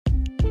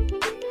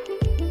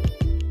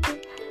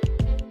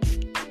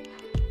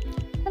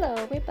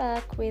Hello, we're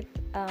back with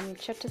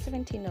chapter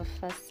 17 of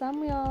 1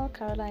 Samuel.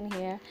 Caroline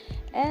here,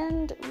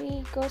 and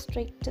we go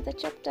straight to the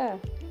chapter.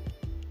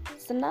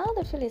 So now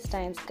the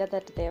Philistines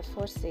gathered their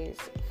forces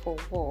for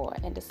war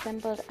and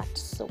assembled at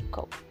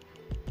Soko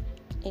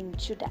in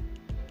Judah.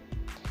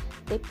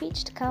 They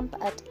pitched camp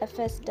at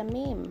Ephes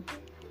Dammim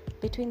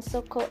between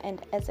Soko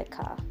and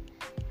Ezekah.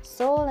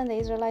 Saul and the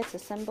Israelites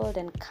assembled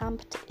and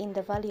camped in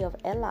the valley of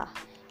Elah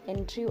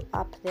and drew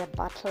up their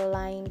battle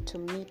line to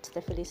meet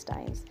the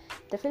Philistines.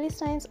 The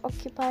Philistines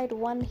occupied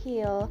one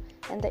hill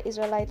and the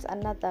Israelites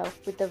another,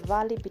 with the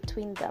valley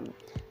between them.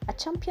 A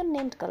champion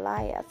named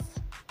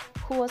Goliath,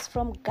 who was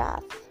from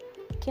Gath,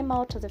 came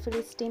out of the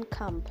Philistine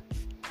camp.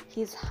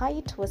 His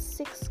height was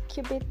 6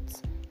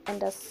 cubits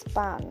and a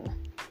span.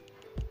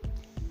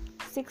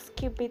 6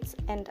 cubits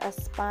and a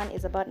span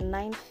is about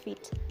 9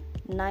 feet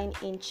 9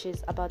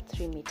 inches, about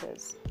 3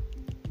 meters.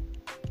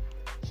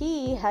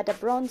 He had a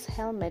bronze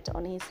helmet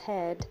on his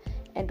head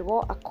and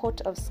wore a coat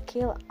of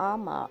scale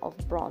armor of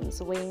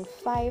bronze weighing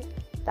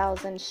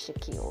 5,000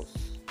 shekels,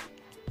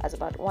 that's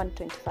about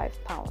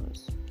 125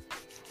 pounds.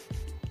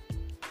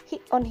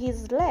 On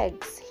his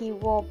legs he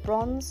wore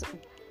bronze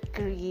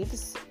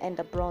greaves, and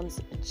a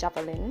bronze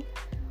javelin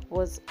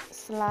was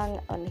slung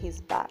on his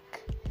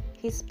back.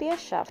 His spear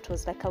shaft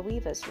was like a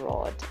weaver's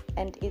rod,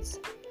 and its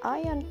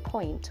iron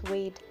point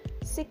weighed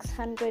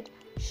 600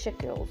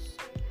 shekels,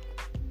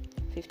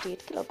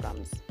 58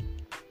 kilograms.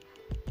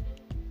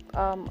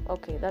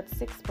 That's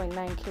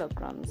 6.9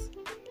 kilograms,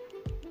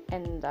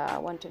 and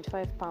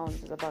 125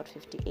 pounds is about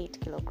 58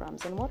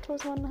 kilograms. And what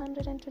was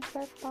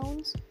 125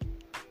 pounds?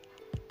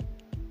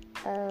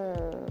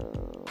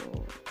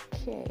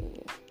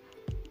 Okay.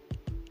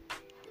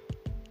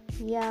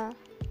 Yeah.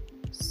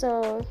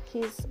 So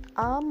his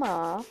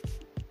armor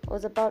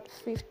was about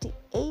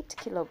 58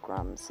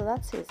 kilograms. So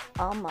that's his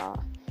armor.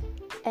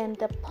 And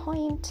the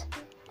point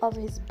of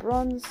his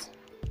bronze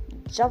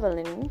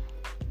javelin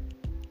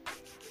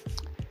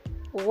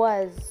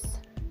was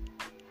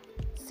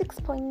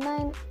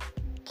 6.9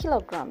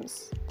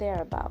 kilograms,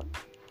 thereabout.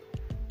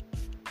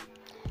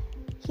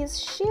 His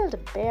shield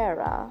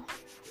bearer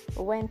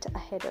went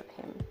ahead of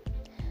him.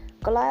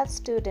 Goliath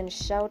stood and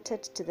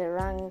shouted to the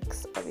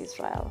ranks of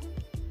Israel,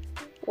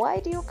 "Why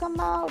do you come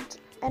out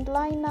and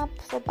line up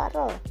for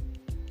battle?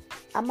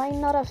 Am I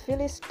not a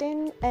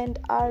Philistine, and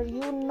are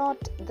you not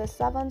the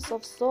servants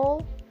of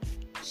Saul?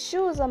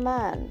 Choose a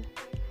man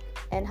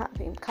and have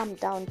him come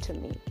down to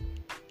me.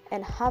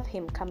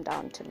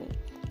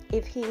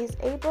 If he is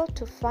able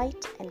to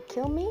fight and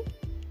kill me,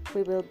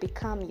 we will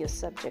become your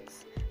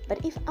subjects.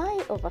 But if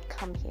I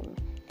overcome him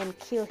and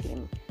kill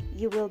him,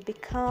 you will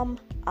become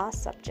our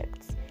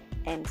subjects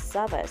and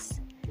serve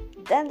us."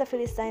 Then the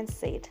Philistines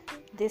said,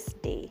 "This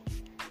day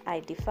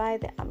I defy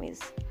the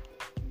armies."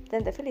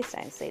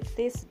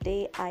 "This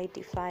day I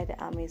defy the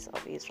armies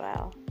of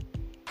Israel.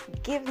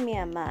 Give me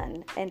a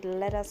man and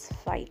let us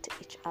fight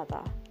each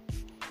other."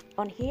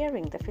 On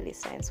hearing the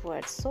Philistines'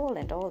 words, Saul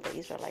and all the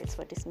Israelites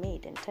were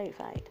dismayed and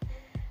terrified.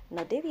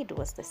 Now David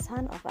was the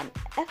son of an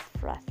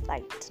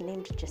Ephrathite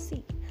named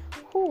Jesse,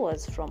 who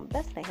was from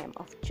Bethlehem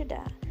of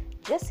Judah.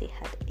 Jesse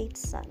had 8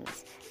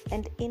 sons,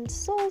 and in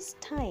Saul's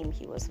time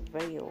he was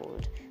very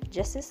old.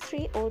 Jesse's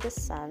 3 oldest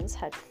sons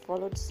had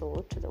followed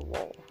Saul to the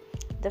war.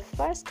 The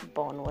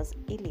firstborn was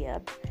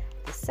Eliab,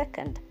 the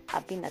second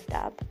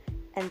Abinadab,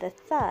 and the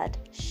third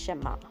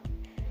Shammah.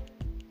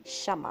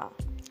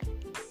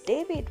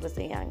 David was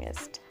the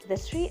youngest. The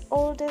 3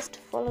 oldest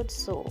followed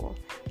Saul,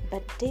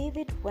 but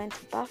David went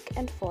back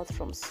and forth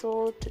from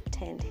Saul to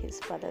tend his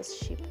father's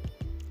sheep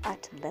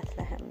at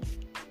Bethlehem.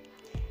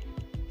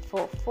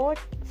 For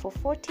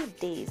 40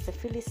 days the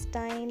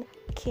Philistine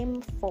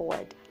came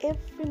forward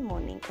every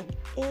morning and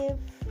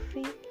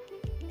every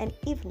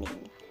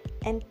evening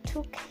and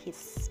took his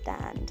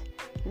stand.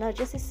 Now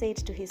Jesse said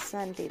to his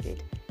son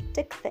David,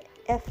 "Take the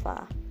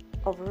ephah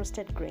of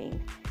roasted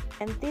grain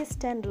and these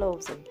 10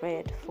 loaves of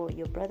bread for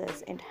your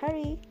brothers, and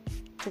hurry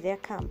to their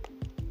camp.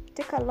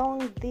 Take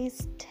along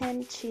these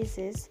 10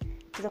 cheeses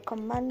to the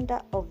commander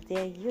of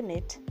their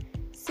unit.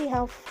 See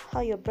how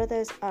your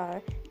brothers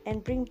are,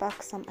 and bring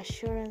back some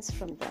assurance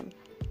from them.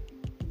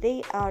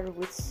 They are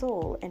with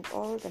Saul and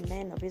all the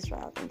men of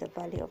Israel in the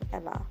valley of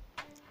Elah,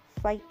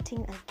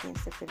 fighting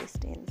against the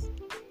Philistines."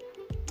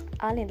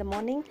 Early in the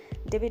morning,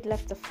 David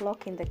left the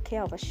flock in the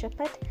care of a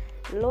shepherd,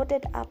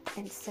 loaded up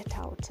and set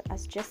out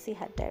as Jesse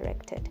had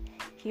directed.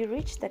 He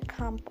reached the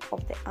camp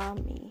of the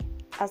army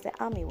as the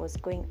army was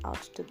going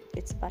out to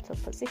its battle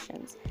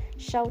positions,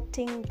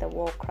 shouting the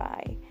war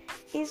cry.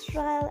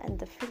 Israel and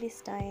the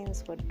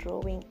Philistines were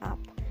drawing up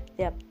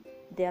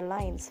their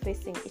lines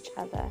facing each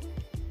other.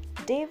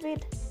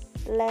 David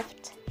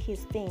left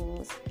his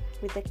things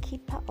with the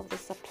keeper of the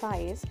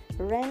supplies,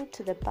 ran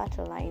to the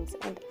battle lines,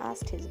 and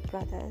asked his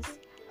brothers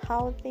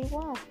how they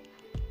were.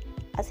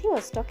 As he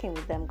was talking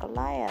with them,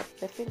 Goliath,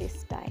 the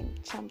Philistine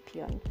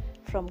champion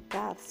from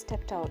Gath,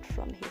 stepped out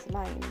from his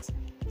lines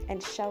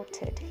and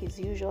shouted his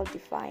usual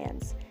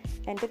defiance,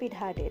 and David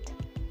heard it.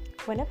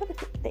 Whenever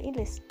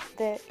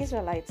the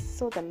Israelites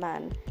saw the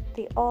man,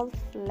 They all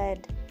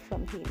fled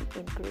from him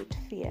in great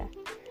fear.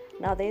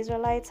 Now the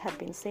Israelites had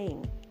been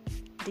saying,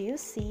 "Do you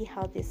see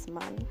how this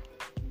man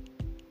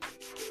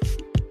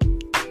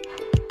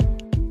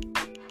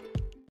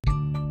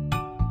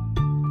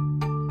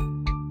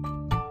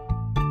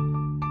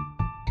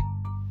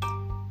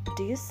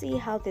Do you see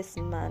how this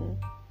man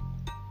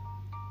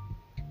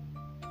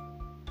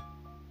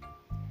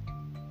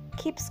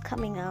keeps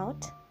coming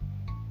out?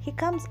 He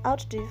comes out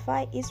to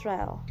defy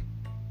Israel.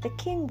 The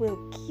king will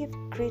give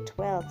great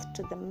wealth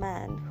to the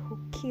man who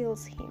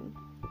kills him.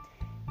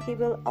 He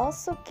will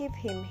also give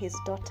him his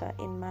daughter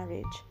in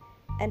marriage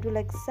and will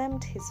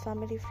exempt his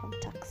family from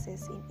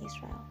taxes in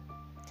Israel."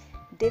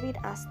 David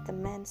asked the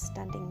men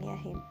standing near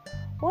him,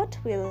 "What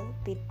will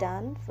be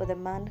done for the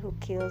man who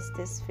kills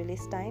this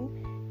Philistine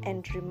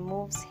and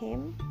removes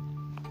him?"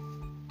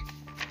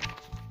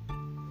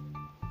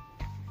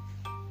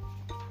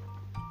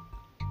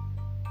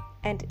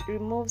 And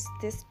removes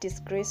this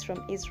disgrace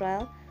from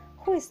Israel?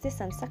 Who is this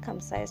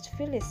uncircumcised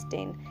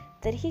Philistine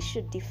that he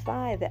should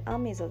defy the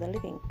armies of the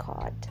living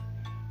God?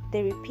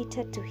 They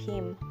repeated to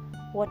him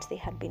what they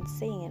had been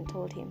saying and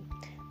told him,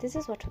 "This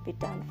is what will be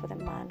done for the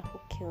man who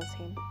kills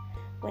him."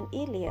 When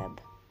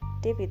Eliab,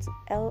 David's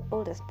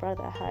oldest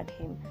brother, heard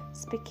him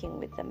speaking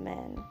with the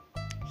men,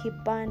 he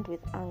burned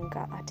with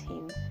anger at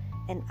him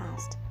and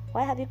asked,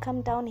 "Why have you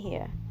come down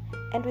here?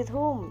 And with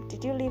whom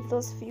did you leave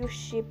those few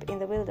sheep in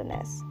the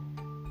wilderness?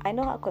 I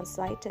know how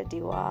conceited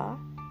you are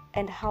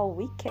and how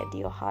wicked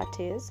your heart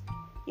is.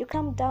 You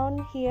came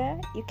down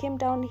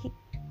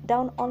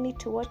only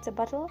to watch the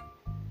battle?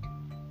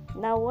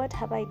 Now what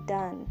have I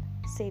done?"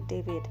 said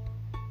David.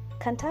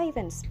 "Can't I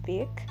even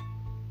speak?"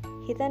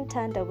 He then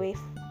turned away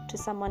to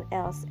someone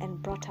else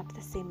and brought up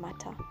the same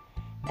matter,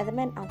 and the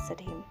men answered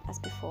him as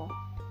before.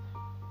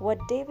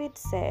 What David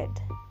said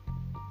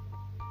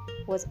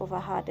was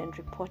overheard and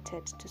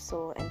reported to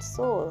Saul, and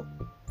Saul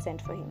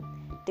sent for him.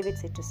 David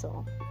said to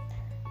Saul,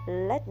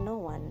 "Let no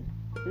one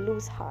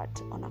lose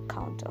heart on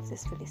account of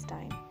this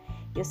Philistine.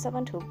 Your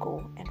servant will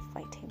go and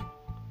fight him."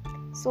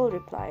 Saul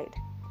replied,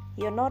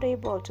 "You're not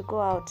able to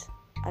go out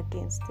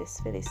against this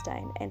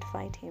Philistine and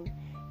fight him.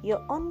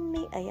 You're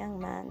only a young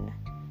man,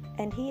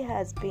 and he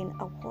has been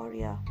a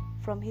warrior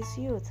from his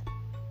youth."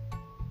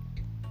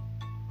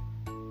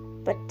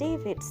 But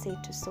David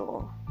said to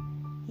Saul,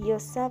 "Your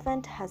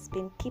servant has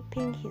been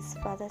keeping his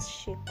father's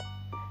sheep.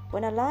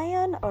 When a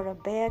lion or a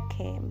bear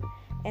came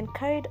and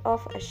carried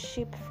off a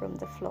sheep from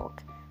the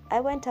flock, I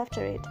went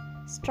after it,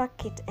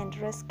 struck it, and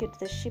rescued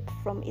the sheep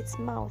from its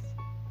mouth.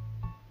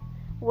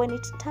 When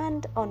it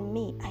turned on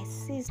me, I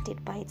seized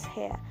it by its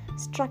hair,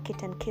 struck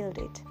it, and killed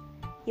it.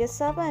 Your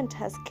servant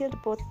has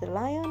killed both the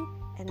lion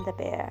and the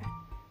bear.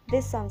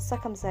 This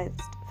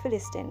uncircumcised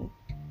Philistine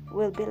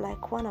will be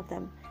like one of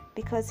them,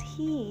 because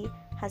he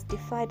has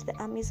defied the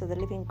armies of the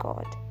living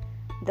God.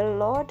 The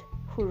Lord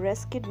who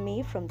rescued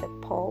me from the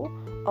paw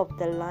of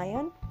the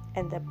lion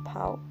and the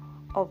paw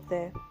of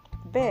the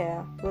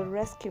bear will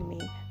rescue me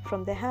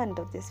from the hand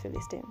of this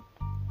Philistine."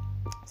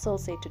 Saul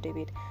said to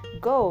David,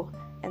 "Go,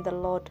 and the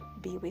Lord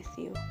be with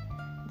you."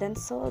 Then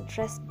Saul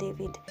dressed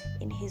David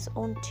in his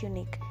own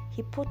tunic.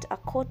 He put a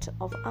coat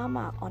of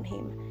armor on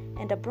him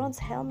and a bronze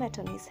helmet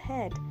on his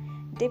head.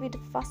 David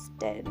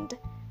fastened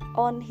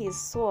on his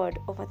sword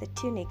over the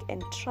tunic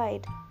and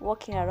tried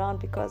walking around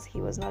because he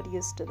was not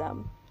used to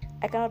them.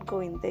 "I cannot go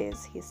in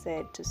this," he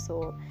said to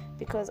Saul,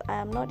 "because I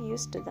am not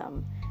used to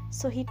them."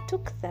 So he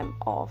took them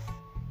off.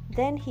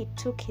 Then he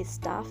took his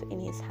staff in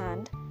his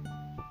hand,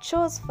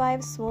 chose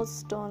 5 smooth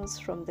stones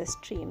from the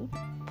stream,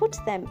 put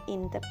them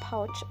in the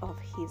pouch of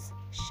his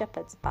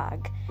shepherd's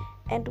bag,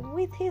 and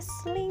with his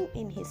sling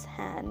in his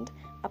hand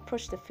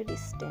approached the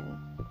Philistine.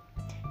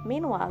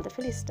 Meanwhile, the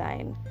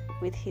Philistine,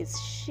 with his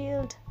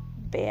shield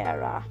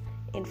bearer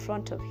in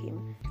front of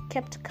him,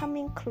 kept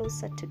coming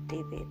closer to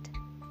David.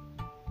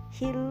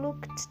 He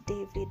looked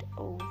David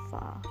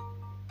over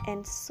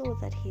and saw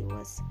that he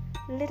was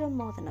little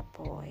more than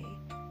a boy,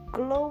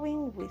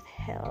 glowing with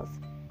health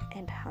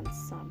and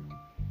handsome,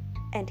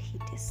 and he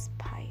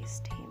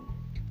despised him.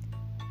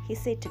 He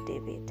said to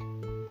David,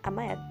 "Am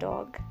I a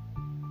dog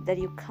that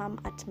you come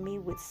at me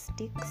with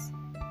sticks?"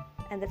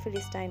 And the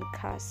Philistine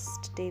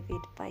cursed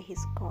David by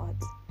his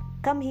gods.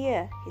 "Come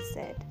here," he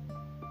said,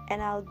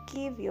 "and I'll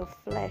give your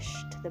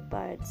flesh to the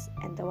birds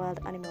and the wild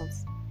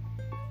animals."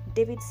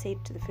 David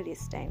said to the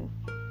Philistine,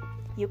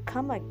 "You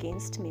come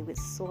against me with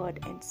sword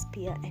and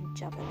spear and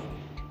javelin,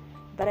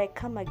 but I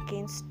come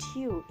against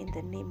you in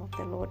the name of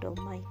the Lord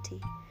Almighty,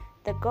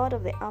 the God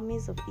of the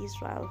armies of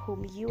Israel,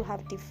 whom you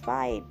have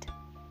defied.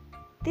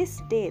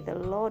 This day the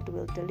Lord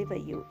will deliver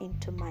you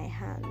into my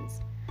hands.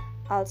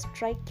 I'll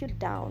strike you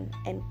down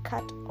and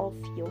cut off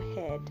your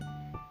head.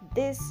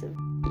 This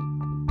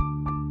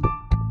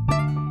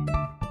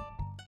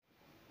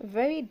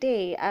very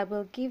day I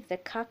will give the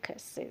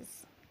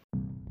carcasses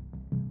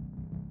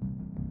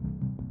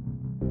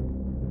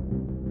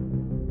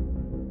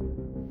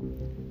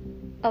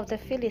of the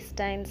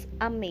Philistines'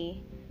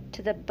 army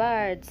to the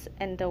birds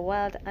and the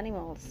wild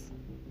animals.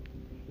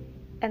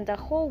 and the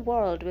whole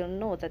world will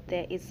know that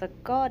there is a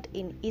God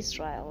in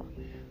Israel.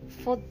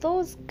 For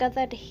those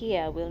gathered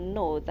here will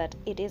know that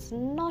it is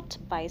not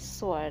by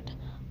sword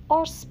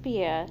or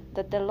spear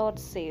that the Lord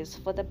saves,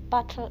 for the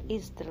battle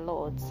is the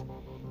Lord's,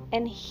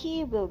 and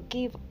he will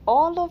give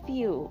all of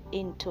you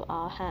into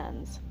our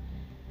hands.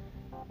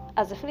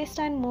 As the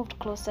Philistine moved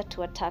closer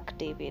to attack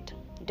David,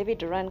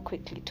 David ran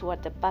quickly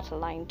toward the battle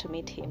line to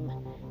meet him.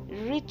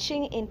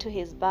 Reaching into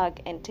his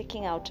bag and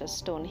taking out a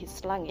stone, he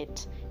slung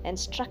it and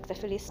struck the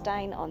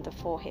Philistine on the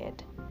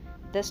forehead.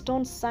 The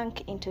stone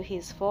sank into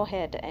his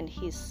forehead and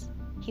he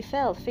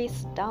fell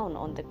face down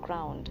on the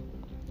ground.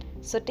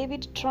 So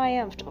David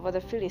triumphed over the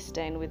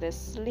Philistine with a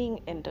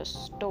sling and a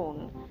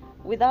stone.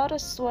 Without a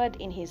sword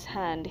in his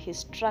hand, he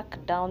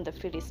struck down the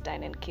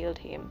Philistine and killed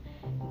him.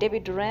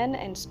 David ran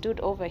and stood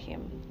over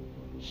him.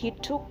 He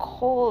took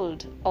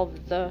hold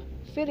of the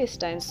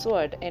Philistine's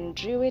sword and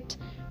drew it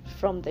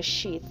from the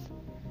sheath.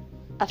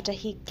 After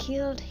he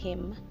killed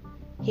him,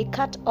 he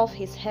cut off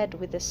his head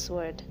with the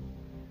sword.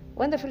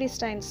 When the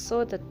Philistines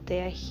saw that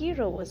their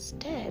hero was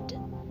dead,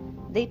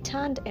 they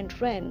turned and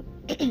ran.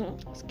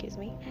 Excuse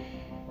me.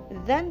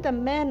 Then the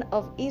men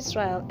of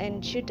Israel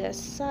and Judah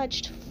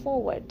surged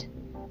forward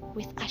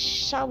with a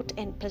shout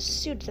and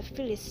pursued the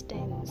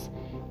Philistines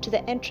to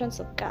the entrance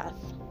of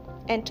Gath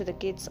and to the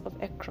gates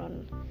of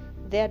Ekron.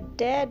 Their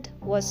dead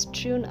was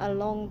strewn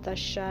along the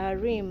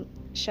Sharaim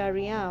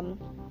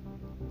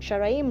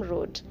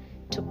road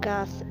to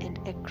Gath and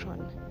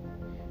Ekron.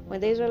 When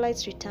the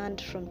Israelites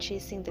returned from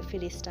chasing the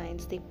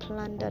Philistines, they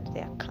plundered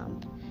their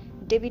camp.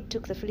 David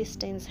took the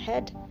Philistines'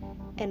 head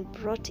and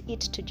brought it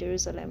to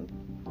Jerusalem.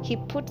 He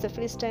put the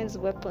Philistines'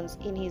 weapons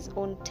in his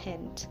own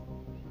tent.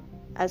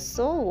 As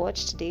Saul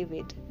watched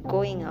David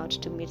going out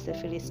to meet the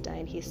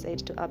Philistine, he said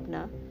to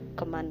Abner,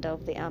 commander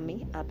of the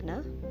army,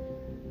 "Abner,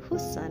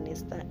 whose son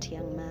is that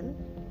young man?"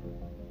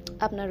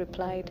 Abner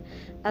replied,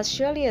 "As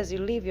surely as you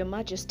live, your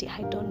majesty,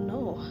 I don't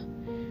know."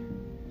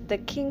 The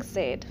king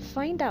said,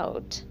 "Find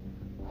out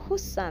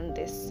whose son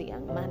this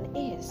young man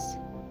is."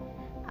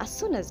 As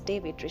soon as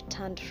David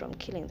returned from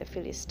killing the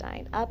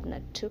Philistine,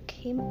 Abner took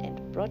him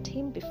and brought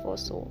him before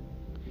Saul,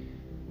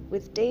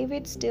 with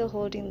David still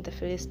holding the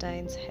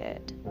Philistine's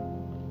head.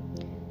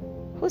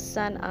 "Whose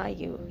son are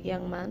you,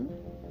 young man?"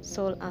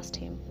 Saul asked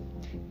him.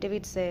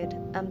 David said,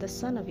 "I'm the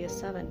son of your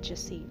servant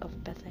Jesse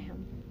of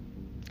Bethlehem."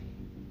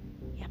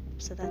 Yep,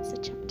 so that's the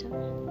chapter.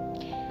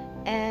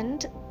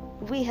 And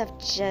we have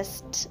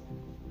just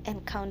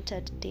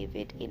encountered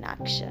David in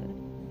action.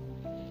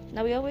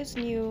 Now, we always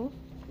knew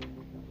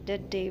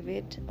that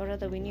David, or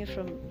rather we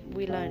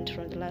learned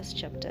from the last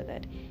chapter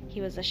that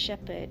he was a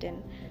shepherd,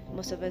 and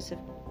most of us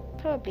have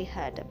probably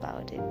heard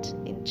about it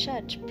in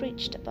church,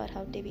 preached about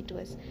how David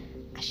was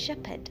a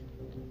shepherd.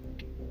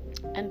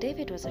 And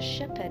David was a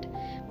shepherd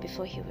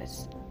before he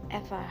was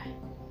ever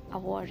a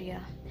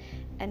warrior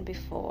and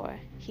before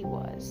he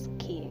was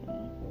king.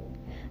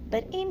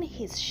 But in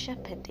his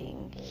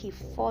shepherding, he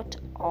fought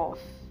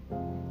off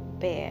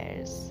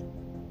bears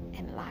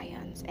and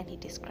lions, and he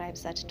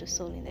describes that to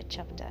Saul in the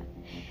chapter.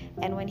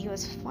 And when he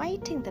was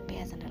fighting the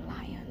bears and the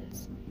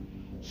lions,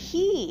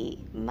 he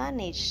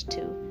managed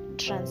to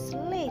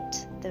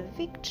translate the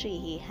victory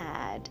he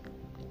had.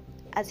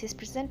 As he's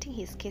presenting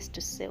his case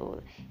to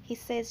Saul, he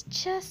says,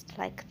 "Just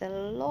like the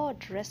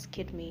Lord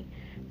rescued me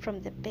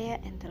from the bear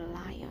and the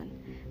lion,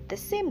 the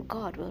same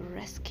God will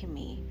rescue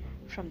me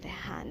from the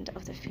hand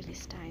of the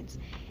Philistines."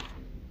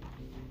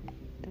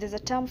 There's a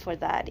term for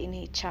that in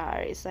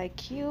HR. It's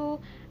like you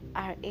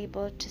are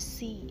able to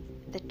see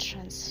the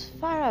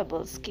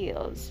transferable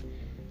skills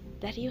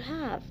that you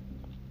have.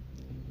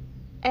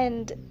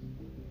 And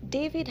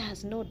David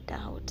has no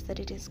doubt that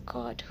it is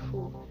God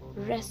who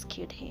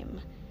rescued him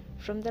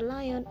from the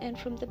lion and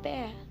from the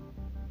bear.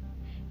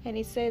 And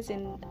he says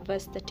in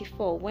verse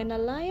 34, "When a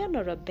lion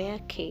or a bear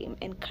came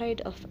and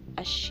carried off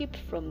a sheep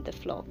from the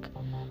flock,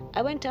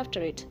 I went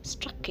after it,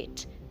 struck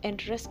it,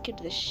 and rescued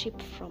the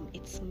sheep from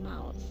its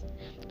mouth."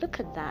 Look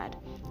at that.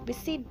 We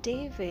see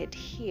David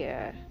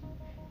here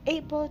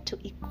able to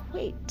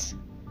equate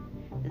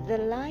the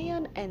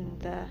lion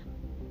and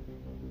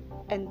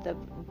the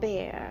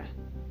bear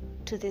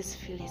to this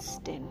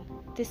Philistine,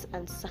 this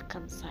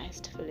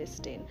uncircumcised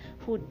Philistine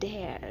who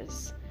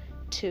dares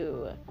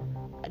to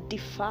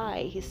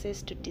defy, he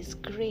says, to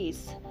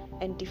disgrace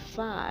and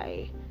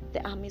defy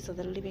the armies of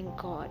the living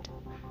God.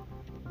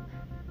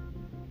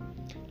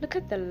 Look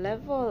at the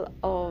level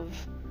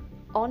of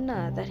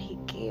honor that he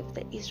gave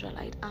the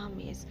Israelite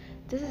armies.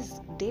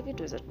 David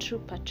was a true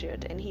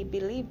patriot, and he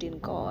believed in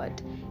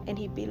God, and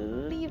he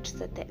believed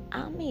that the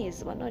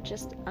armies were not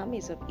just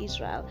armies of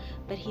Israel,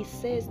 but he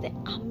says the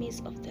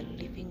armies of the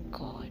living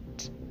God.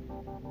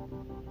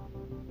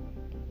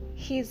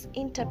 His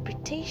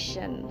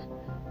interpretation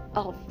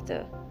of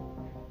the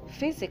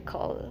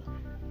physical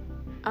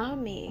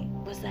army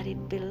was that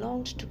it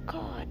belonged to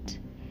God,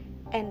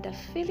 and the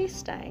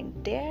Philistine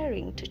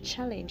daring to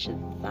challenge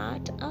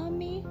that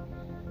army,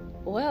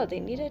 well, they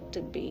needed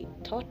to be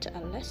taught a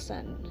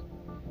lesson.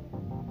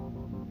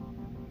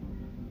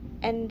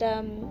 And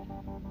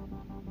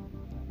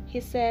he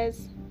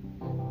says,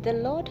 "The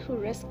Lord who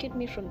rescued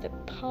me from the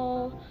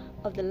power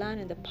of the lion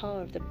and the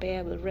power of the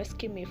bear will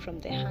rescue me from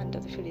the hand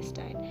of the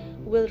Philistine,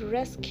 will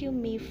rescue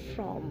me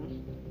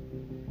from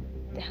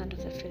the hand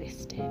of the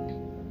Philistine."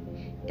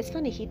 It's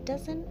funny, he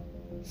doesn't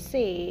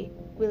say,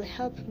 "will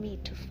help me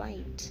to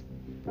fight."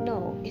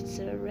 No, it's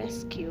a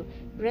rescue.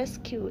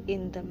 Rescue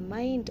in the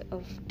mind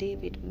of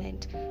David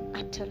meant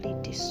utterly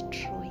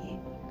destroying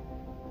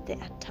the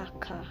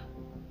attacker.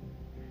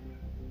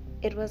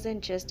 It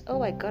wasn't just,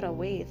 "oh, I got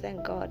away,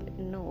 thank God."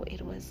 No,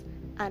 it was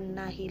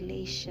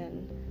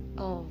annihilation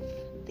of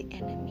the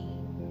enemy.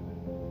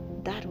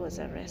 That was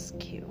a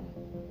rescue.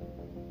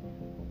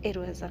 It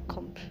was a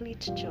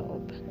complete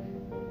job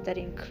that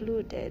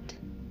included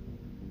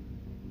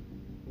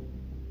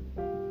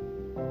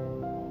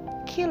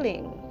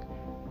killing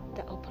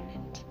the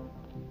opponent.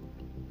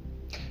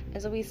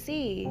 And so we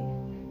see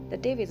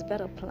that David's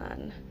battle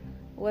plan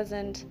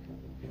wasn't,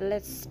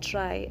 "let's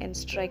try and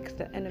strike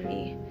the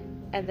enemy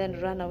and then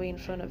run away in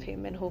front of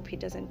him and hope he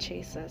doesn't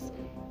chase us."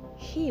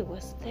 He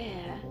was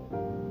there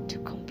to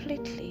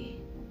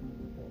completely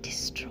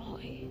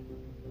destroy,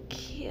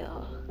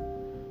 kill,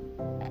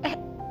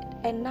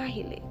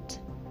 annihilate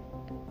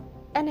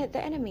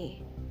the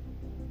enemy.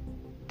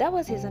 That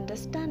was his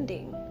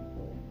understanding.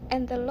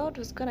 And the Lord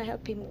was going to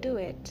help him do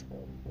it.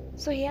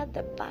 So he had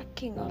the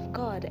backing of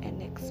God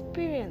and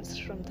experience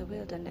from the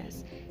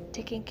wilderness,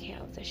 taking care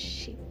of the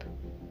sheep.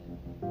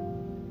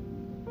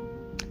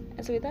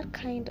 And so with that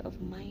kind of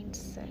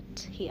mindset,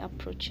 he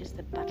approaches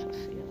the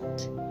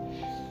battlefield.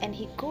 And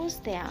he goes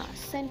there,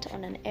 sent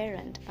on an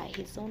errand by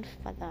his own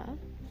father,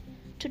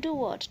 to do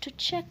what? To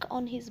check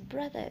on his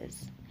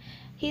brothers.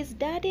 His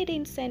daddy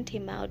didn't send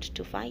him out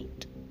to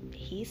fight.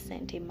 He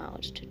sent him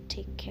out to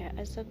take care,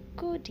 as a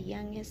good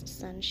youngest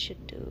son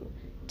should do,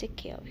 take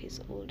care of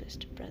his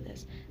oldest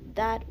brothers.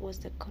 That was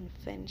the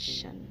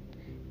convention,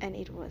 and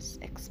it was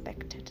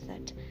expected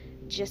that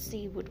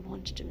Jesse would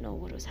want to know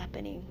what was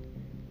happening.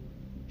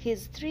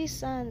 His 3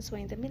 sons were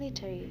in the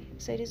military,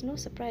 so it is no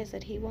surprise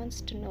that he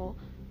wants to know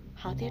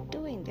how they're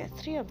doing. There are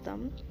 3 of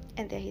them,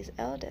 and they're his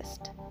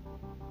eldest.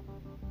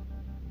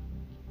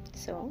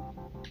 So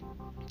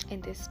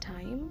in this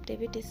time,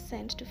 David is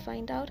sent to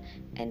find out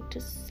and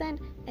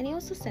he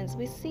also sends.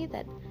 We see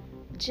that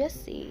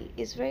Jesse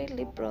is very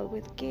liberal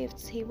with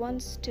gifts. He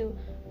wants to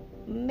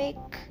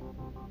make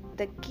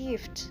the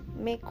gift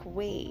make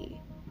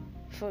way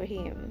for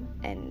him,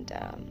 and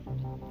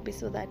we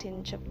saw that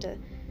in chapter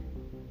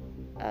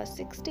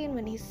 16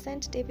 when he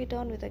sent David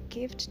on with a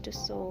gift to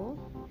Saul.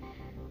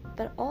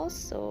 But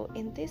also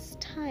in this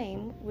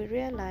time, we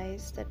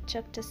realize that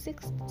chapter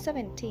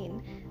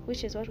 17,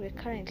 which is what we're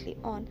currently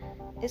on,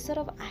 is sort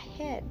of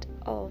ahead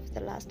of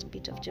the last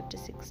bit of chapter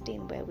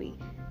 16, where we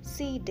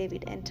see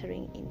David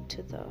entering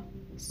into the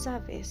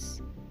service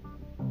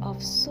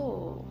of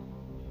Saul.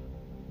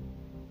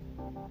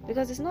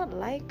 Because it's not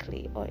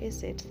likely, or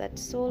is it, that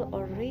Saul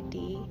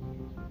already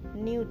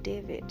knew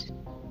David?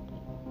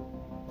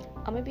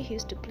 Or maybe he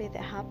used to play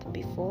the harp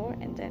before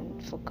and then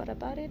forgot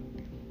about it.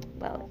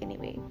 Well,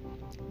 anyway,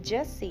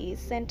 Jesse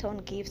sent on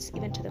gifts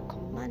even to the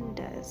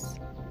commanders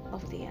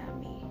of the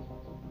army.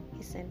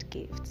 He sent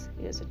gifts.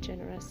 He was a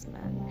generous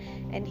man,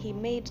 and he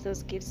made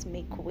those gifts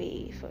make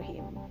way for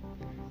him,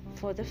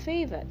 for the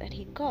favor that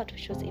he got,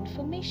 which was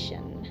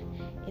information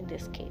in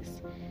this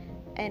case.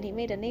 And he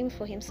made a name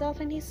for himself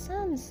and his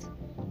sons.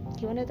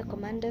 He wanted the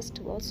commanders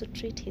to also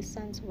treat his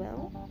sons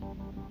well.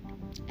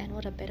 And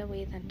what a better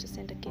way than to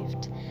send a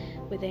gift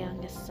with the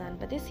youngest son.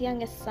 But this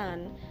youngest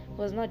son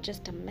was not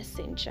just a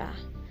messenger.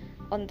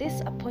 On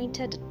this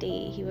appointed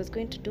day, he was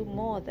going to do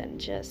more than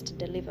just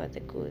deliver the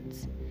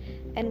goods.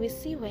 And we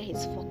see where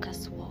his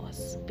focus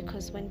was,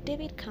 because when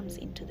David comes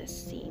into the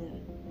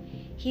scene,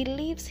 he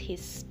leaves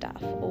his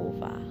staff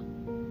over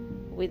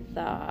with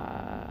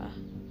the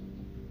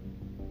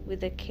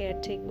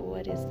caretaker.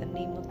 What is the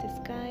name of this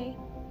guy?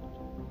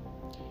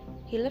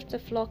 He left the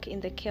flock in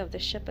the care of the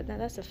shepherd. Now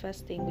that's the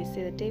first thing we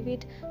see, that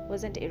David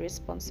wasn't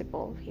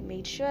irresponsible. He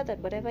made sure that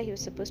whatever he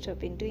was supposed to have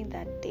been doing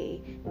that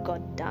day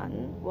got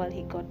done while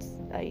he got,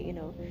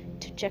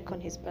 to check on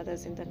his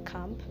brothers in the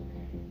camp,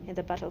 in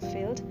the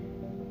battlefield.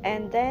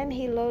 And then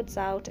he loads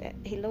up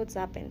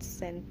and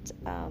sent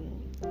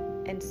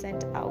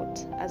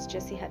out as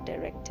Jesse had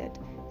directed.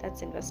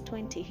 That's in verse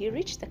 20. He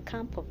reached the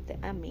camp of the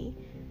army.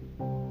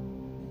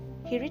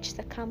 He reached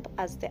the camp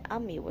as the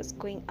army was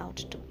going out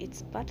to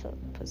its battle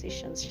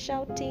positions,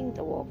 shouting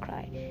the war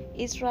cry.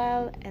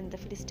 Israel and the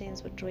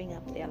Philistines were drawing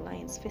up their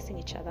lines, facing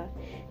each other.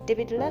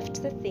 David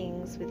left the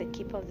things with the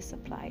keeper of the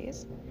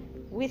supplies.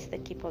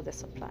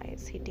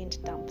 He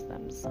didn't dump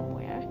them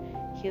somewhere.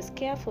 He was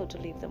careful to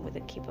leave them with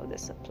the keeper of the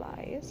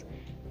supplies,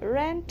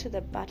 ran to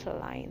the battle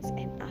lines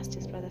and asked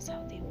his brothers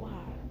how they were.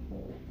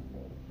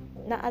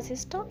 Now, as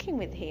he's talking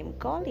with him,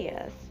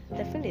 Goliath,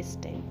 the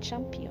Philistine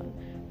champion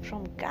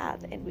from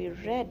Gath, and we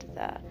read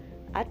the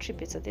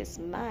attributes of this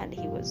man.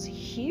 He was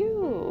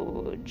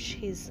huge.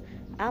 His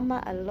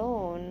armor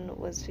alone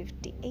was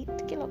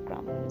 58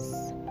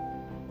 kilograms,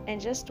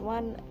 and just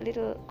one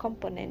little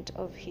component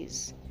of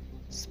his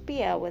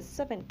spear was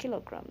 7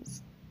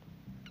 kilograms,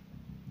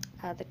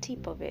 the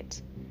tip of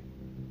it.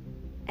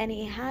 And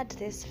he had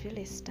this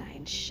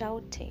Philistine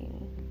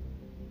shouting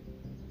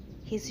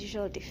his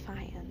usual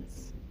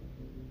defiance.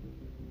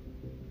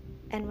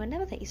 And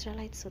whenever the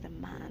Israelites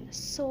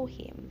saw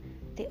him,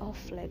 they all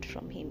fled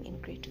from him in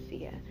great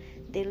fear.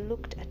 They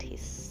looked at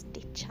his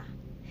stature,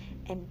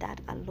 and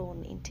that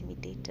alone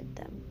intimidated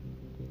them.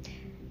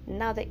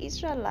 Now the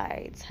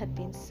Israelites had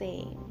been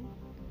saying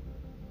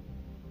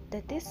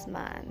that this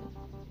man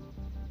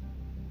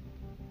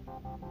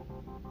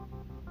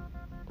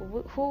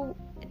who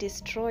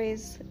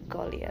destroys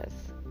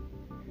Goliath,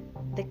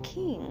 the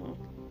king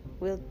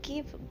will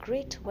give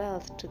great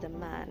wealth to the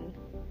man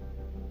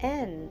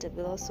and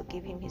will also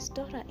give him his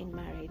daughter in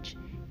marriage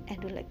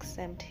and will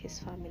exempt his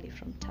family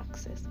from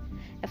taxes.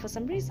 And for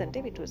some reason,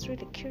 David was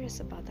really curious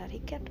about that. He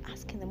kept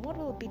asking them, what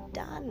will be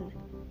done?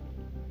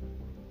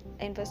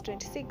 In verse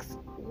 26,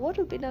 what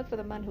will be done for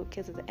the man who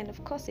kills it? And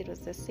of course, it was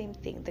the same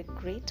thing. The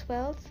great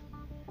wealth,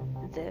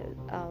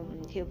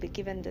 he'll be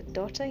given the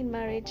daughter in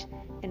marriage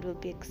and will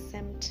be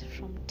exempt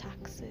from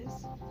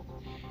taxes.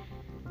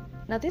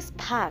 Now, these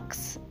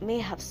perks may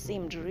have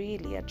seemed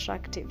really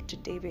attractive to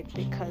David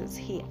because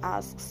he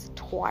asks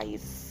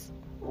twice,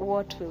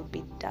 what will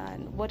be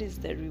done? What is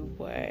the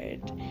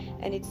reward?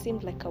 And it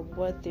seemed like a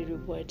worthy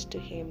reward to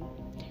him.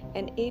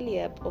 And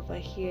Eliab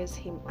overhears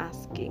him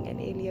asking, and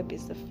Eliab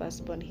is the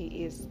firstborn.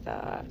 He is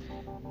the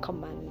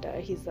commander.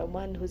 He's the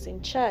one who's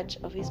in charge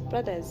of his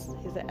brothers.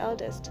 He's the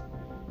eldest.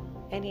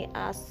 And he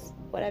asks,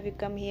 what have you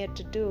come here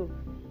to do?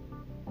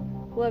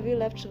 Who have you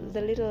left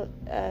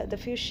the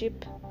few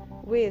sheep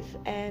with?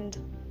 And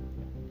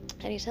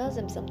he tells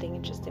him something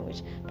interesting,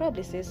 which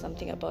probably says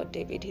something about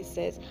David. He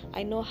says,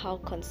 I know how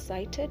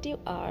conceited you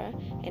are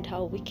and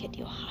how wicked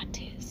your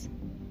heart is.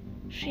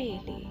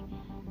 Really?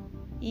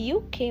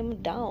 You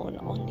came down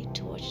only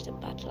to watch the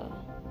battle.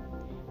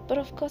 But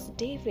of course,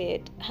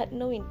 David had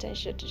no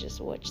intention to just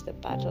watch the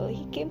battle.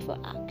 He came for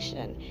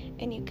action.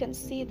 And you can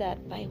see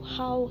that by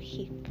how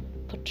he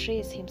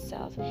portrays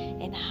himself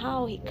and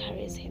how he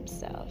carries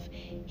himself.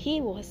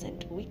 He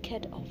wasn't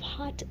wicked of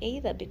heart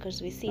either,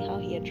 because we see how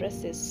he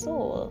addresses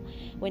Saul.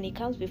 When he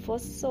comes before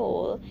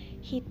Saul,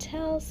 he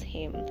tells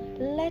him,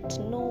 let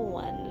no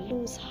one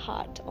lose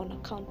heart on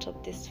account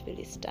of this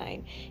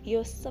Philistine.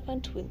 Your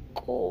servant will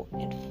go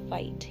and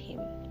fight him.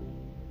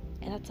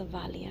 And that's a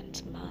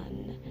valiant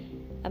man,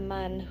 a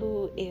man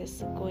who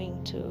is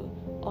going to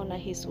honor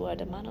his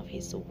word, a man of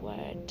his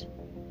word,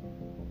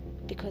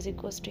 because he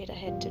goes straight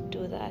ahead to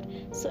do that.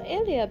 So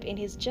Eliab, in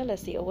his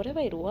jealousy or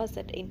whatever it was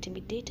that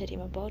intimidated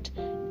him about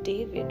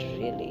David,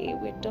 really,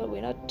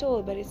 we're not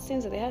told, but it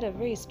seems that they had a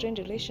very strange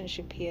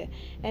relationship here.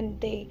 And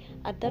they,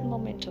 at that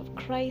moment of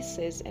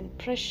crisis and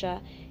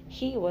pressure,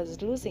 he was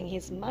losing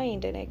his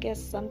mind, and I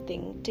guess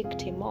something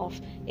ticked him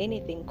off.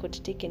 Anything could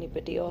tick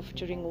anybody off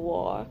during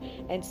war.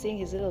 And seeing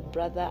his little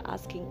brother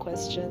asking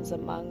questions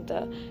among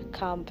the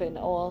camp and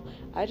all,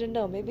 I don't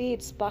know, maybe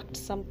it sparked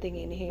something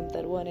in him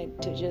that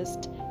wanted to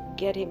just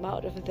get him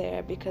out of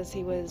there, because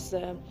he was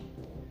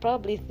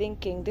probably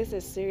thinking this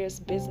is serious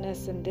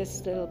business, and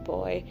this little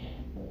boy,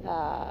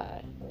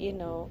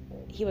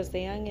 he was the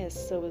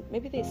youngest, so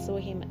maybe they saw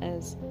him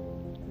as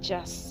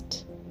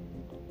just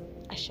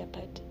a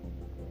shepherd.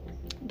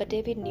 But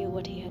David knew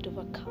what he had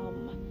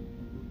overcome,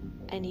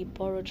 and he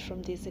borrowed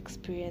from this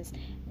experience.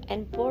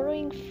 And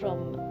borrowing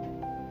from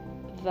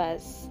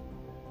verse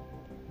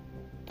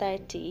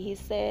 30,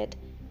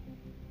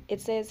 it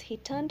says, he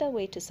turned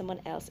away to someone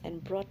else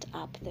and brought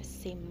up the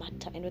same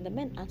matter. And when the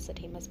men answered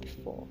him as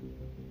before,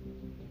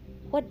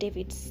 what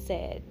David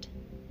said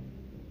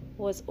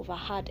was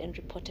overheard and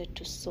reported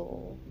to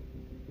Saul.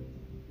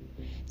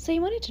 So he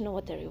wanted to know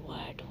what the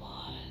reward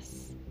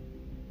was.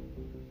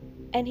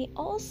 And he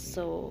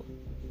also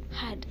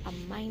had a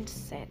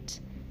mindset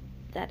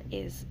that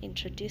is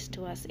introduced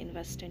to us in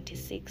verse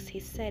 26. He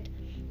said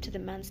to the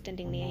man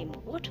standing near him,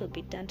 what will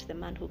be done to the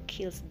man who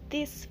kills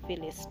this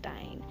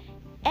Philistine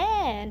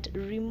and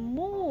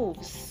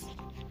removes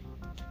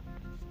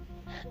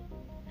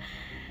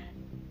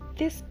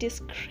this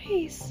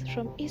disgrace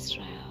from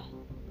Israel?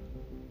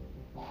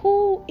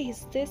 Who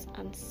is this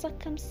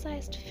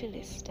uncircumcised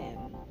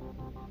Philistine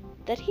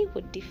that he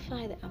would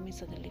defy the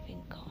armies of the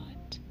living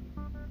God?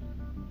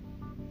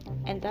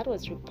 And that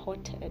was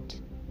reported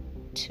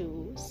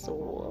to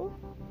Saul,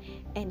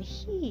 and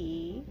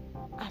he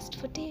asked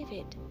for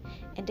David.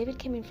 And David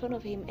came in front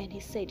of him, and he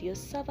said, your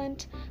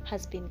servant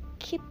has been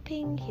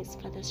keeping his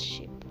father's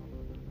sheep.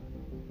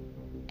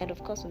 And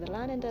of course, when the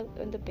lion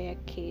and the bear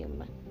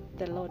came,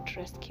 the Lord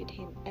rescued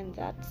him. And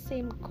that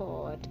same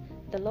God,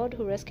 the Lord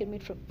who rescued me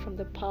from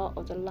the power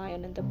of the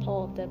lion and the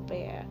power of the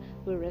bear,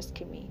 will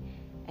rescue me.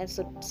 And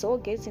so Saul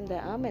gives him the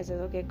armor and says,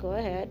 okay, go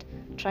ahead,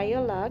 try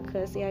your luck,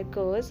 see how it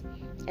goes.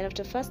 And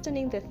after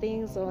fastening the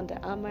things on the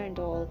armor and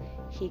all,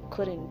 he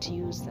couldn't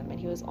use them. And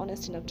he was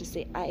honest enough to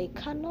say, I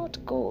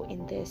cannot go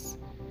in this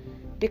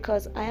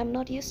because I am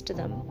not used to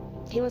them.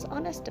 He was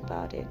honest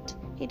about it.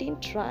 He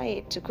didn't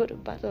try to go to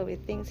battle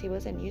with things he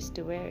wasn't used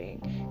to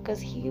wearing, because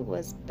he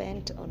was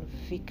bent on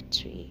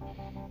victory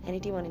and he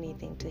didn't want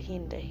anything to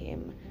hinder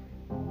him.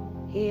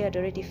 He had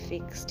already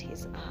fixed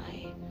his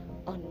eye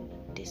on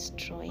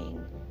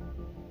destroying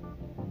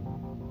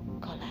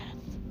Goliath.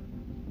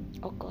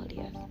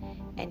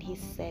 And he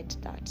said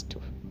that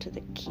to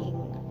the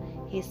king.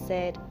 He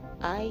said,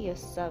 I, your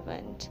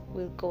servant,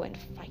 will go and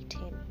fight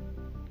him.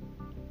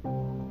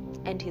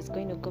 And he's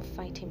going to go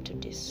fight him to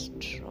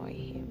destroy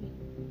him.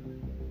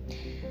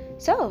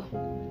 So,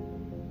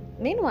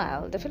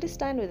 meanwhile, the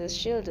Philistine with his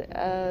shield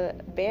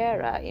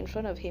bearer in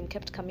front of him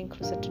kept coming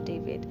closer to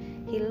David.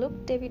 He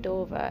looked David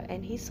over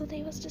and he saw that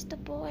he was just a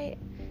boy.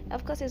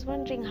 Of course, he's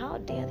wondering, how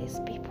dare these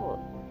people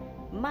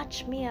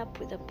match me up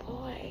with a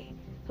boy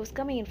who's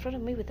coming in front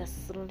of me with a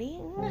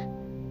sling?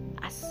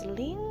 A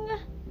sling?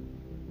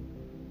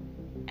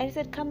 And he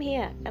said, come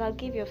here and I'll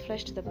give your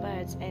flesh to the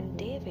birds. And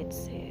David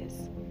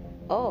says,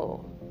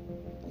 oh,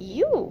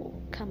 you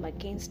come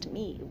against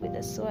me with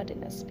a sword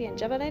and a spear and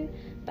javelin,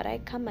 but I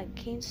come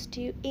against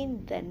you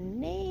in the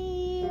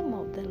name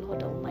of the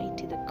Lord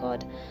Almighty, the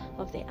God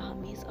of the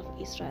armies of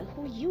Israel,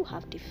 who you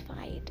have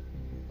defied.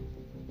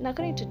 Now,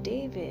 according to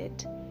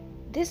David,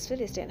 this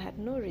Philistine had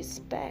no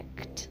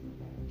respect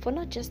for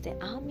not just the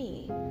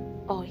army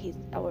or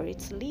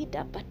its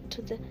leader, but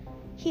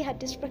he had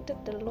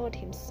disrespected the Lord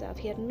himself.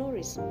 He had no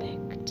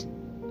respect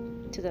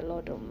to the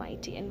Lord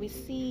Almighty. And we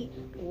see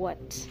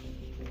what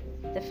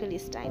the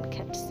Philistine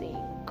kept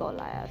saying,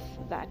 Goliath,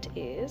 that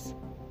is.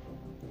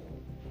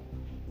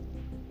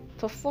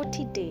 For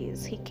 40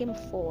 days he came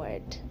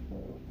forward,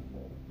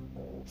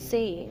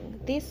 saying,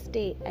 this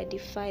day I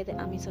defy the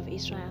armies of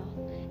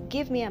Israel.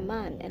 Give me a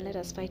man and let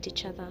us fight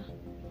each other.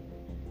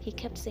 He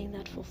kept saying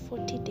that for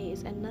 40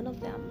 days, and none of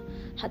them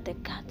had the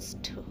guts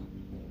to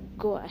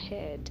go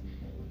ahead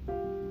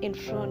in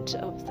front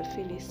of the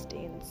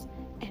Philistines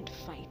and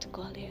fight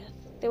Goliath.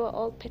 They were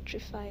all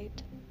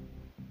petrified.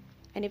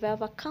 And if I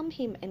overcome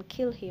him and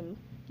kill him,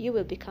 you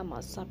will become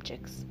our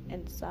subjects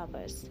and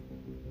servers.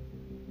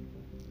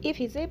 If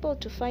he's able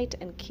to fight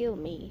and kill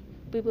me,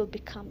 we will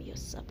become your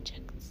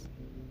subjects.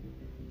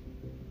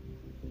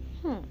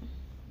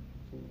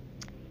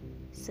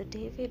 So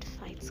David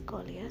fights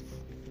Goliath,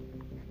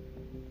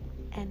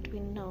 and we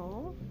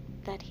know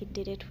that he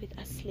did it with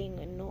a sling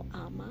and no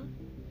armor.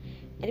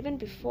 And even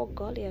before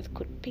Goliath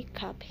could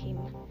pick up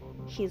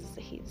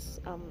his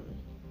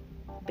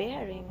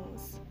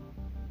bearings,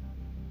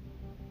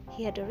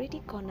 he had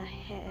already gone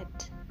ahead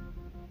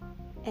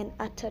and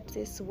uttered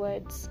these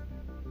words.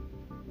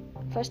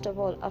 First of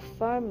all,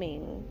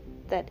 affirming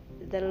that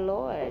the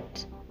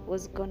Lord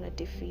was going to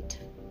defeat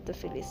the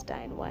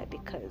Philistine. Why?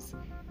 Because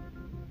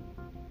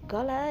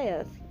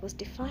Goliath was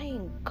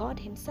defying God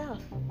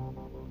himself.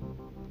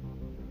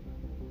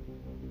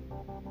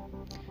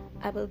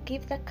 I will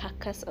give the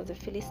carcass of the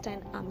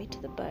Philistine army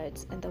to the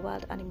birds and the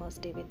wild animals,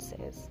 David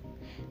says.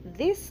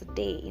 This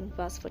day, in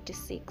verse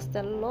 46,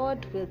 the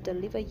Lord will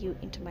deliver you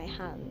into my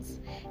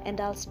hands, and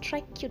I'll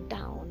strike you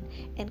down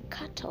and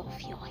cut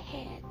off your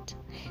head.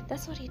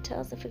 That's what he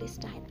tells the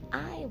Philistine.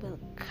 I will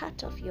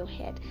cut off your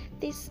head.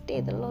 This day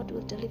the Lord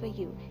will deliver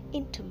you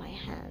into my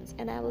hands,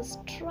 and I will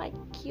strike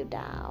you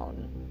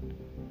down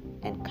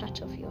and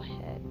cut off your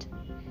head.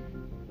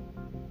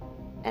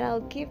 And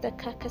I'll give the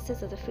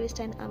carcasses of the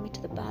Philistine army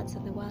to the birds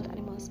and the wild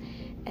animals,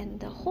 and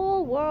the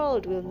whole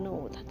world will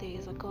know that there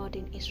is a God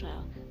in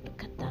Israel.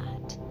 Look at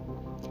that.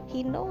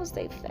 He knows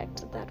the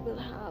effect that will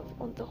have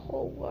on the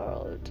whole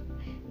world.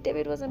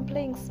 David wasn't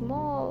playing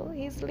small.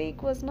 His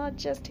league was not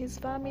just his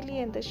family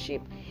and the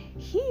sheep.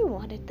 He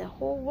wanted the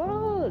whole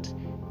world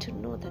to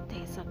know that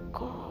there is a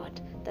God,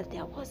 that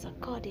there was a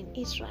God in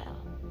Israel.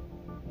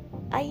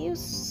 Are you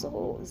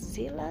so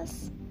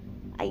zealous?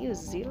 Are you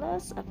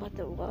zealous about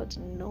the world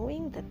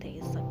knowing that there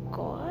is a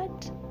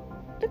God?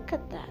 Look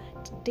at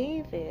that.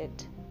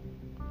 David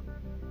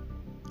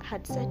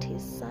had set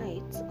his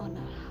sights on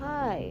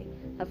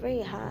a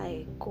very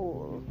high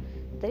goal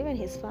that even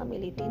his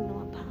family didn't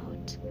know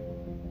about,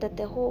 that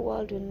the whole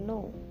world will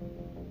know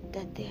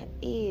that there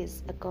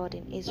is a God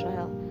in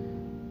Israel.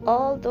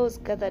 All those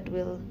gathered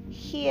will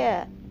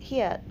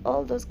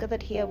all those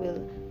gathered here will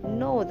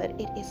know that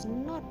it is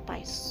not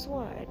by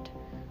sword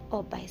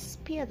or by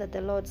spear that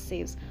the Lord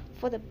saves,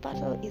 for the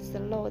battle is the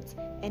Lord's,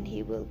 and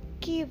he will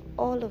give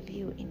all of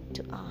you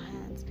into our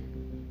hands,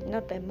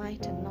 not by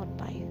might and not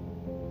by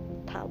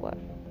power,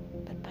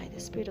 but by the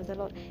Spirit of the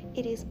Lord.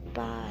 It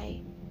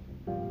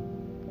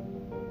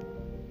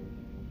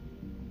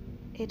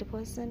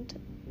wasn't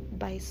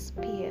by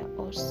spear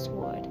or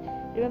sword.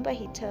 Remember,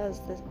 he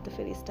tells the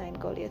Philistine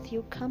Goliath,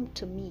 you come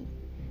to me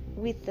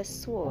with the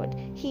sword.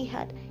 He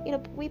had,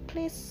 we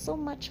place so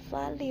much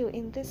value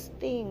in these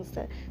things,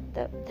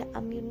 the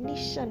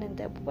ammunition and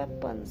the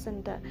weapons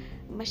and the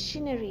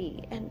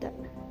machinery, and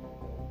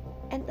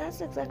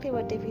that's exactly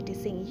what David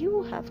is saying.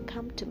 You have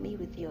come to me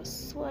with your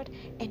sword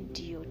and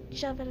your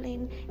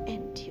javelin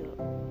and your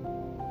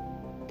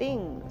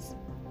things,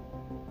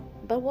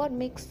 but what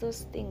makes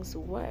those things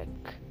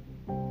work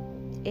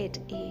It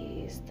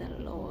is the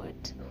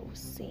Lord who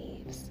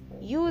saves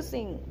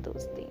using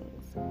those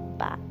things.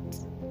 But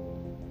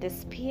the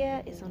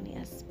spear is only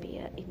a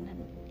spear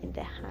in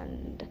the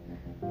hand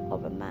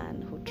of a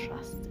man who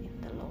trusts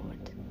in the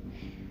Lord.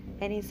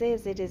 And he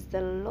says, it is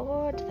the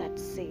Lord that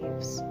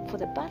saves, for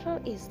the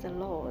battle is the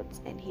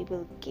Lord's, and he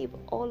will give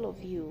all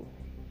of you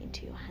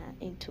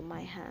into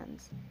my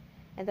hands.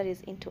 And that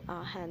is into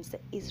our hands, the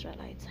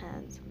Israelites'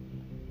 hands.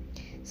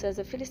 So as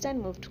the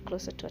Philistine moved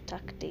closer to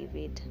attack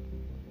David,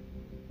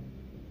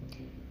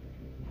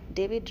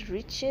 David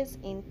reaches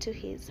into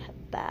his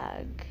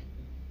bag,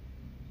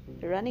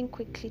 running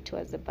quickly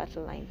towards the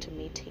battle line to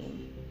meet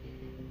him.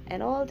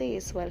 And all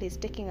this while he's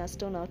taking a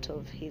stone out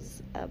of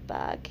his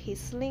bag, he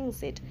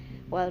slings it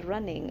while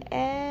running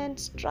and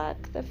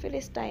struck the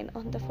Philistine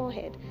on the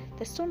forehead.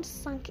 The stone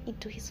sunk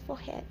into his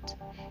forehead,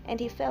 and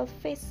he fell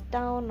face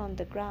down on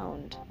the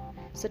ground.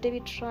 So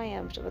David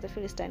triumphed over the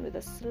Philistine with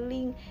a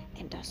sling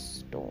and a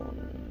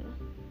stone.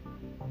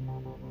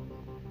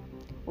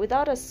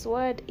 Without a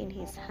sword in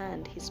his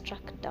hand, he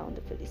struck down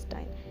the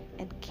Philistine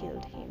and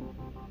killed him.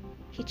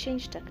 He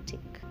changed tactic.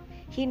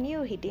 He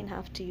knew he didn't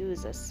have to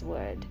use a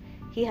sword.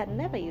 He had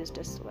never used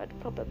a sword,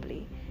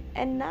 probably.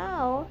 And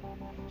now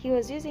he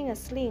was using a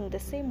sling the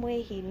same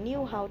way he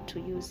knew how to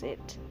use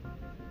it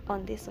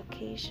on this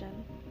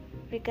occasion,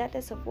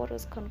 regardless of what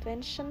was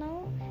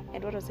conventional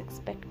and what was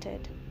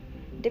expected.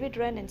 David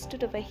ran and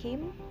stood over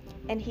him,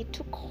 and he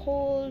took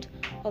hold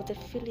of the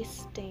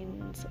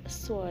Philistine's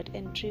sword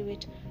and drew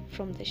it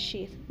from the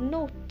sheath.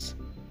 Note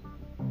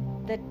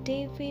that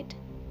David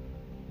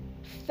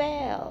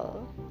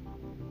fell.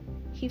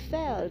 He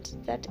felled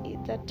that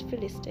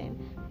Philistine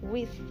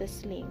with the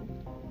sling.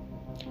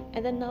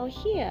 And then now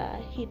here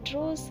he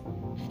draws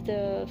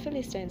the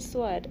Philistine's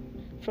sword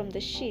from the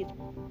sheath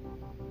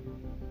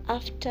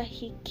after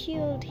he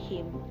killed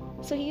him.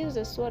 So he used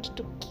the sword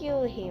to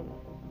kill him.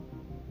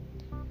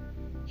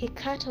 He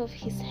cut off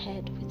his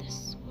head with a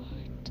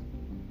sword.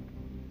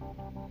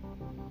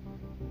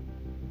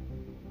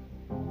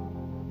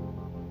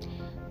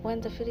 When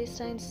the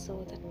Philistines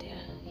saw that their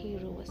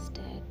hero was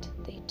dead,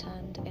 they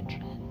turned and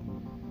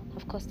ran.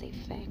 Of course, the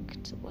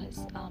effect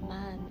was, our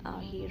man, our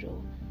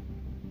hero,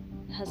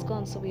 has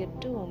gone, so we are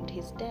doomed,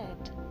 he's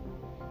dead.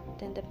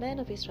 Then the men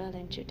of Israel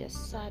and Judah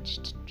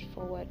surged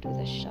forward with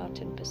a shout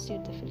and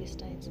pursued the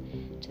Philistines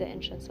to the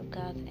entrance of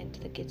Gath and to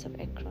the gates of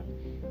Ekron.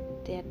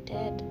 Their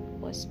dead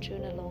was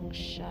strewn along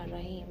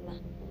Sharaim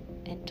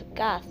and to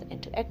Gath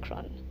and to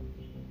Ekron.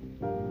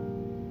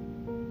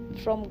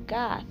 From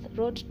Gath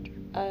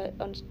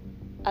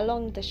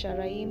along the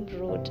Sharaim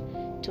road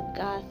to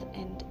Gath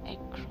and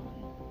Ekron,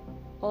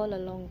 all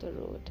along the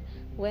road.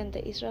 When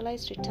the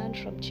Israelites returned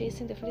from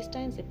chasing the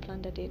Philistines, they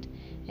plundered it.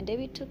 And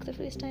David took the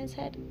Philistine's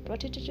head,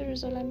 brought it to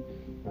Jerusalem,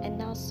 and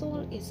now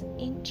Saul is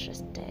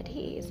interested.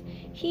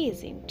 He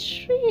is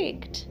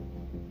intrigued.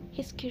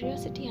 His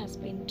curiosity has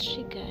been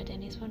triggered,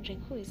 and he's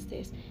wondering, who is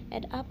this?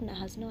 And Abner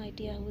has no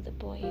idea who the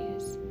boy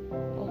is,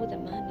 or who the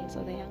man is,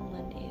 or the young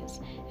man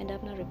is. And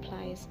Abner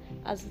replies,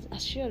 as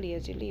surely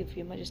as you live,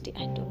 your majesty,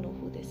 I don't know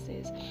who this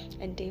is.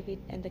 And David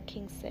and the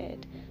king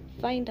said,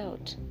 find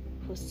out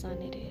whose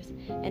son it is.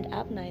 And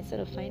Abner, instead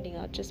of finding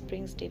out, just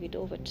brings David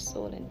over to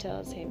Saul and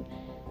tells him,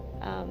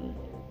 and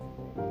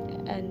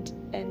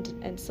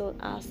Saul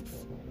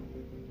asks,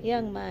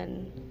 young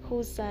man,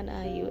 whose son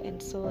are you?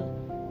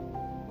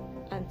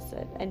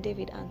 And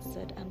David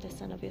answered, I'm the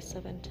son of your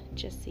servant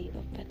Jesse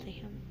of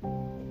Bethlehem.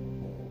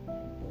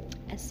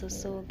 And so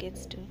Saul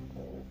gets to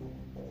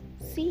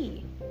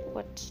see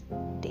what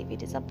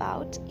David is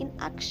about in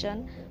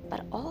action,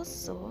 but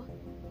also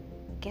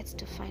gets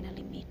to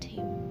finally meet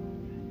him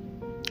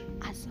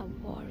as a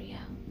warrior,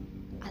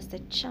 as the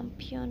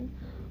champion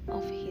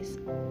of his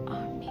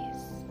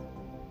armies,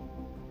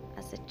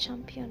 as the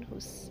champion who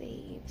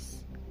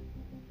saves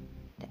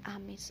the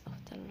armies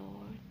of the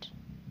Lord.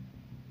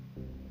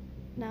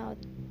 Now,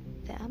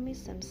 the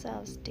armies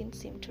themselves didn't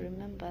seem to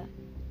remember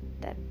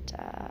that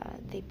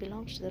they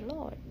belonged to the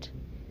Lord.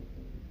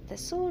 The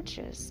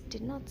soldiers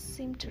did not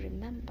seem to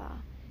remember.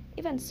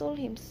 Even Saul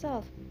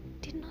himself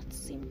did not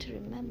seem to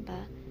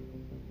remember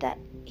that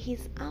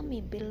his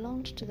army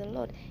belonged to the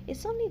Lord.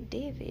 It's only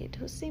David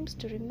who seems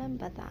to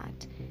remember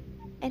that,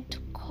 and to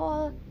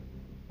call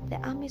the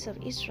armies of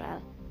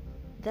Israel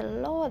the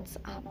Lord's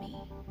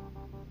army,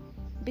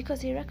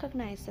 because he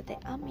recognized that the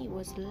army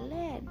was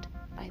led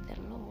by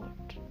the Lord.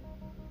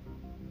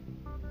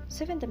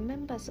 So even the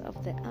members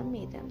of the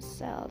army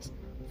themselves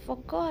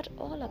forgot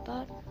all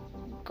about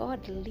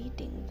God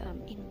leading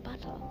them in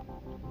battle.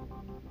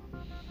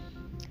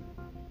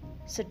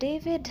 So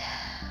David,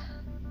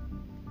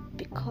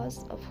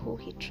 because of who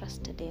he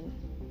trusted in,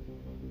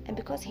 and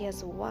because he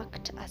has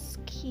worked a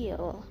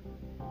skill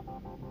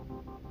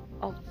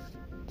of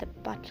the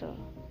battle,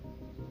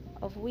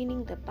 of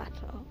winning the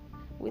battle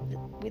with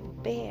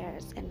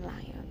bears and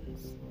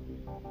lions,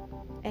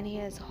 and he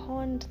has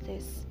honed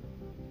this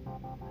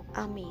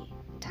army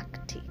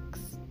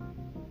tactics,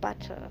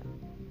 battle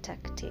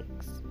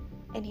tactics,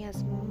 and he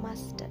has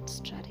mastered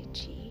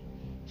strategy.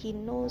 He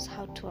knows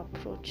how to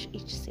approach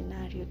each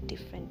scenario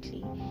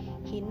differently.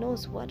 He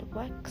knows what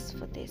works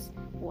for this,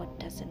 what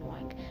doesn't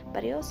work.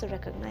 But he also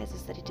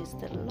recognizes that it is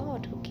the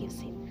Lord who gives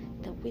him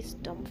the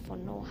wisdom for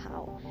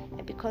know-how.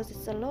 And because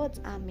it's the Lord's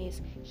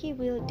armies, he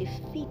will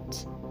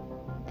defeat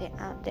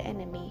the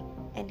enemy,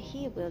 and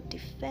he will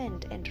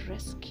defend and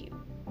rescue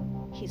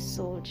his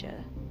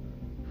soldier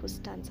who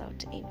stands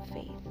out in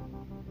faith.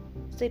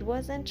 So it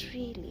wasn't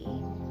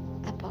really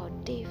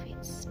about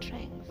David's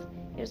strength.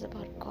 It was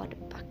about God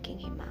backing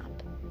him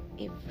up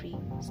every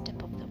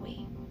step of the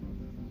way.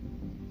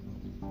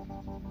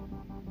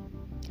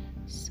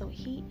 So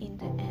he, in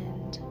the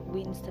end,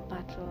 wins the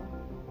battle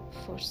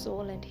for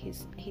Saul and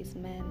his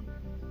men,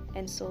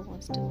 and Saul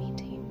wants to meet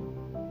him.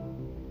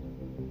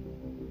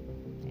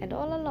 And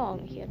all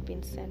along, he had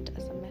been sent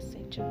as a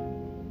messenger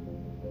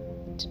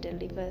to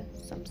deliver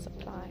some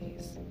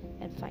supplies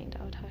and find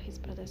out how his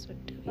brothers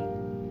were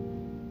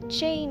doing.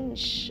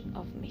 Change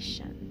of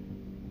mission.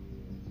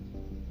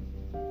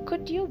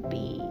 Could you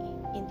be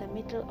in the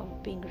middle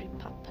of being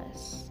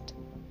repurposed?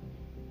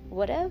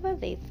 Whatever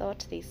they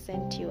thought they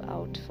sent you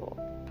out for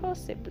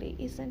possibly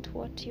isn't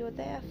what you're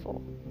there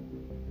for.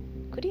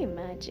 Could you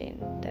imagine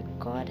that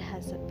God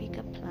has a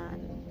bigger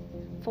plan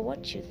for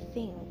what you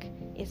think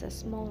is a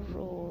small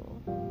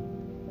role,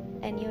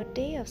 and your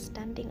day of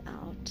standing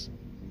out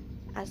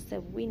as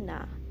the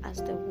winner, as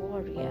the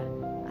warrior,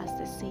 as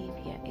the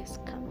savior is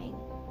coming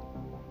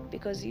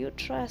because you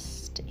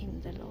trust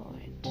in the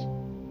Lord?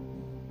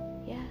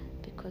 Yeah,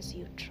 because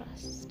you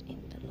trust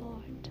in the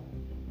Lord.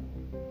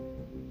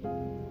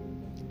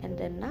 And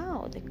then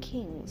now the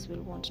kings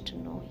will want to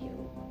know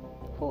you.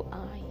 Who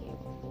are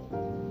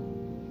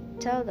you?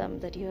 Tell them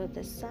that you're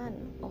the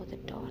son or the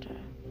daughter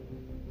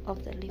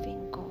of the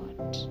living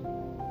God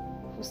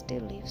who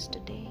still lives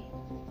today.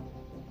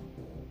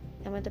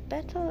 And when the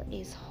battle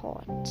is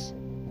hot,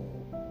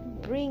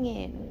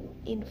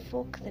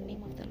 invoke the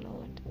name of the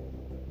Lord,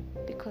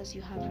 because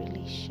you have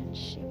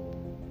relationship,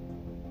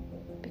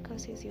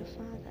 because he's your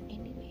father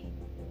anyway.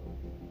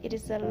 It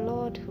is the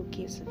Lord who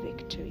gives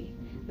victory.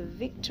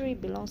 Victory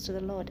belongs to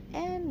the Lord,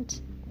 and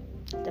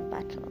the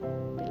battle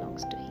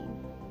belongs to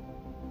him.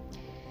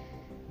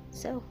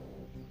 So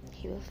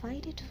he will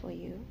fight it for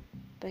you,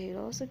 but he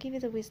will also give you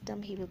the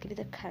wisdom, he will give you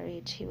the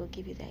courage, he will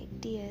give you the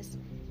ideas,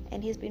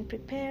 and he's been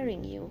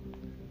preparing you,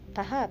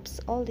 perhaps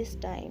all this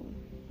time,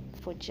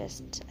 for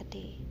just a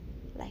day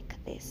like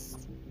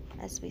this,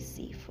 as we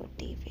see for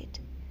David.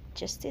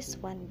 Just this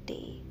one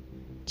day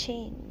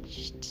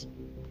changed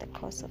the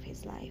course of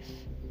his life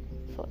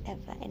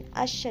forever and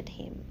ushered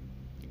him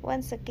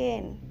once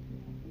again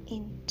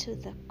into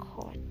the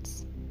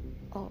courts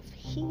of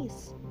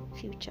his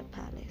future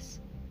palace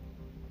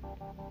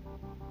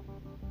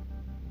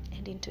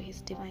and into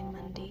his divine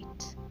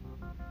mandate.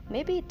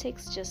 Maybe it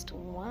takes just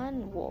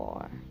one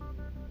war,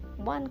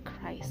 one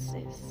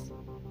crisis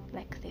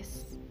like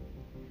this,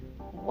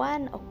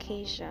 one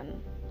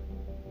occasion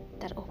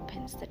that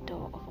opens the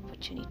door of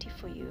opportunity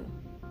for you.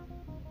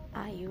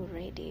 Are you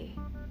ready?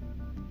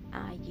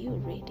 Are you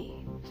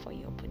ready for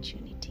your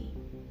opportunity?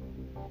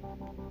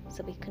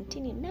 So we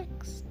continue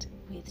next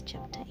with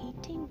chapter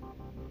 18.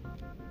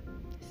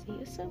 See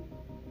you soon.